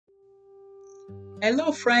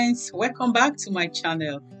Hello friends, welcome back to my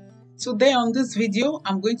channel. Today on this video,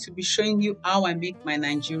 I'm going to be showing you how I make my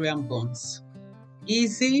Nigerian buns.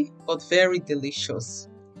 Easy but very delicious,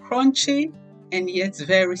 crunchy and yet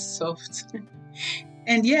very soft.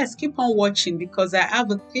 And yes, keep on watching because I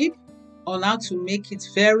have a tip on how to make it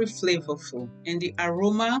very flavorful, and the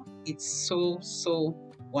aroma, it's so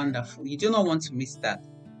wonderful. You do not want to miss that.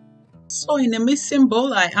 So in a mixing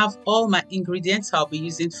bowl, I have all my ingredients I'll be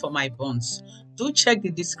using for my buns. Do check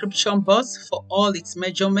the description box for all its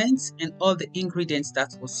measurements and all the ingredients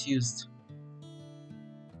that was used.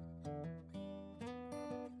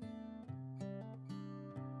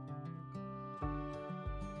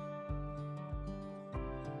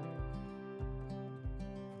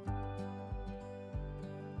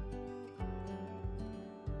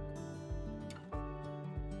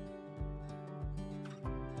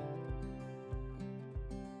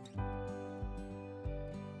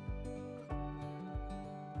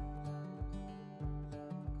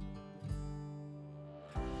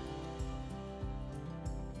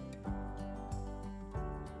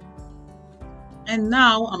 And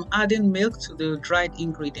now I'm adding milk to the dried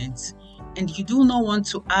ingredients. And you do not want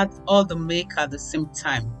to add all the milk at the same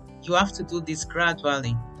time. You have to do this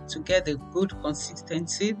gradually to get the good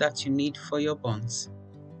consistency that you need for your buns.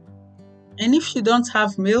 And if you don't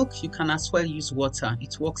have milk, you can as well use water.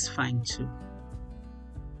 It works fine too.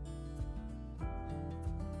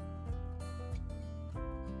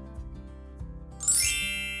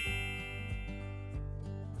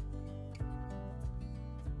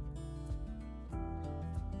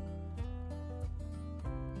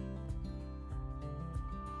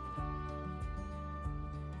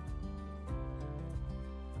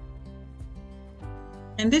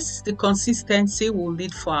 And this is the consistency we'll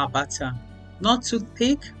need for our batter. Not too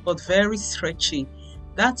thick, but very stretchy.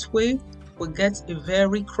 That way, we'll get a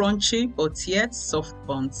very crunchy but yet soft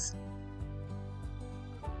buns.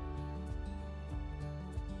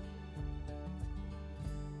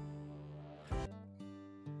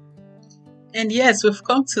 And yes, we've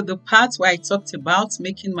come to the part where I talked about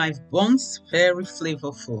making my buns very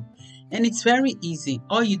flavorful. And it's very easy.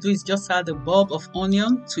 All you do is just add a bulb of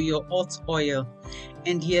onion to your hot oil.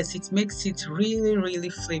 And yes, it makes it really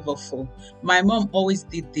flavorful. My mom always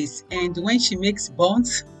did this, and when she makes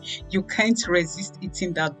buns, you can't resist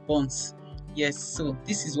eating that buns. Yes, so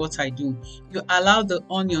this is what I do. You allow the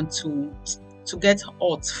onion to get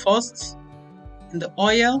hot first in the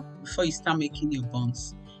oil before you start making your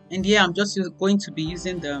buns. And yeah, I'm just going to be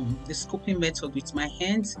using the scooping method with my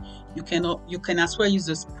hands. You can as well use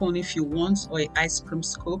a spoon if you want, or an ice cream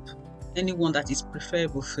scoop, anyone that is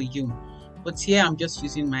preferable for you. But here I'm just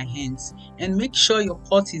using my hands. And make sure your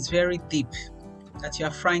pot is very deep that you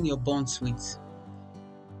are frying your buns with.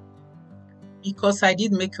 Because I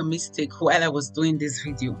did make a mistake while I was doing this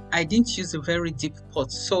video. I didn't use a very deep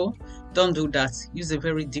pot, so don't do that. Use a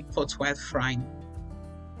very deep pot while frying.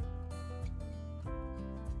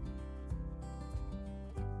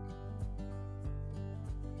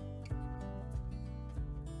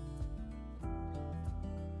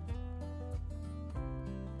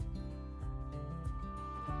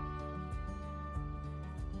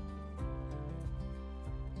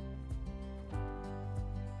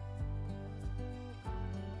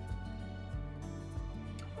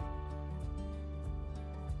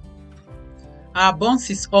 Our buns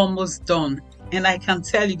is almost done, and I can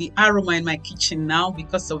tell you the aroma in my kitchen now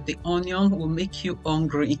because of the onion will make you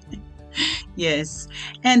hungry. Yes,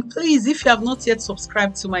 and please, if you have not yet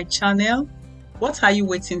subscribed to my channel, what are you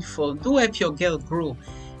waiting for? Do help your girl grow.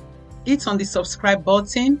 Hit on the subscribe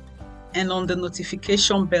button and on the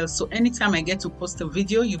notification bell, so anytime I get to post a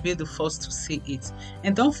video, you'll be the first to see it.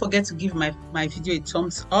 And don't forget to give my video a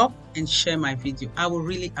thumbs up and share my video. I will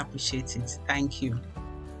really appreciate it. Thank you.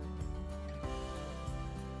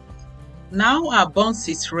 Now our buns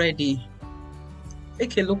is ready.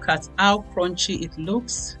 Take a look at how crunchy it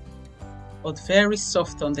looks, but very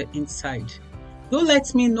soft on the inside. Do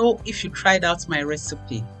let me know if you tried out my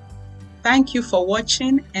recipe. Thank you for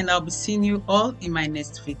watching, and I'll be seeing you all in my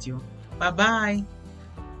next video. Bye bye.